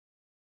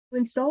To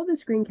install the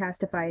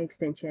Screencastify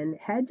extension,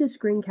 head to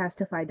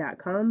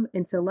screencastify.com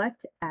and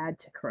select Add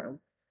to Chrome.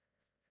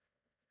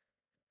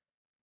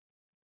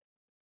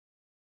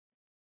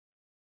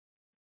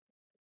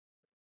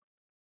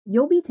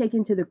 You'll be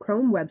taken to the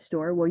Chrome Web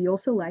Store where you'll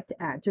select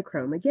Add to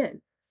Chrome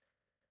again.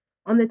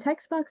 On the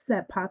text box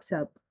that pops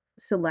up,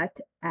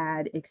 select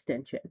Add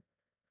Extension.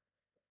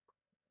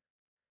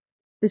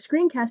 The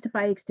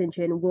Screencastify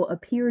extension will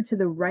appear to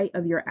the right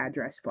of your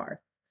address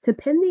bar. To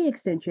pin the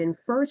extension,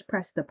 first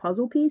press the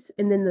puzzle piece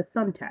and then the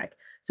thumbtack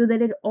so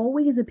that it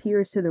always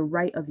appears to the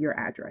right of your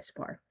address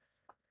bar.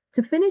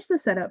 To finish the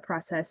setup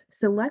process,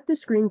 select the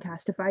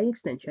Screencastify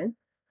extension,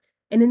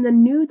 and in the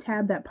new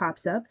tab that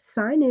pops up,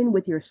 sign in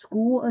with your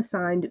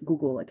school-assigned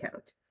Google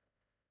account.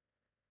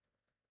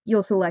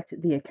 You'll select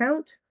the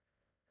account,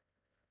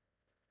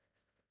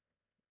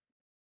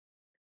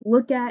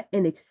 look at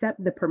and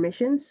accept the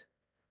permissions,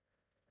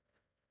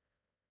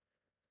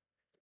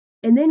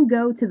 and then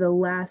go to the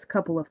last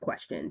couple of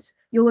questions.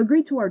 You'll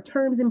agree to our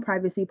terms and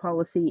privacy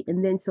policy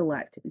and then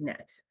select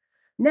Next.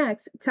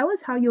 Next, tell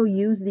us how you'll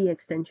use the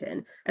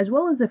extension, as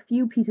well as a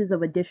few pieces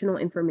of additional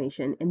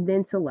information, and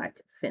then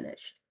select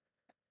Finish.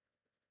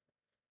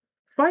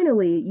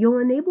 Finally, you'll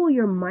enable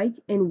your mic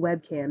and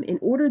webcam in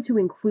order to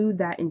include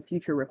that in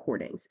future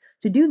recordings.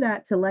 To do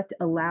that, select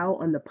Allow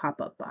on the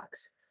pop-up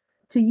box.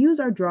 To use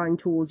our drawing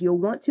tools, you'll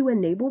want to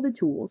enable the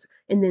tools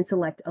and then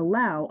select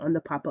Allow on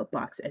the pop-up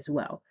box as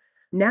well.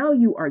 Now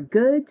you are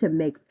good to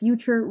make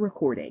future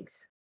recordings.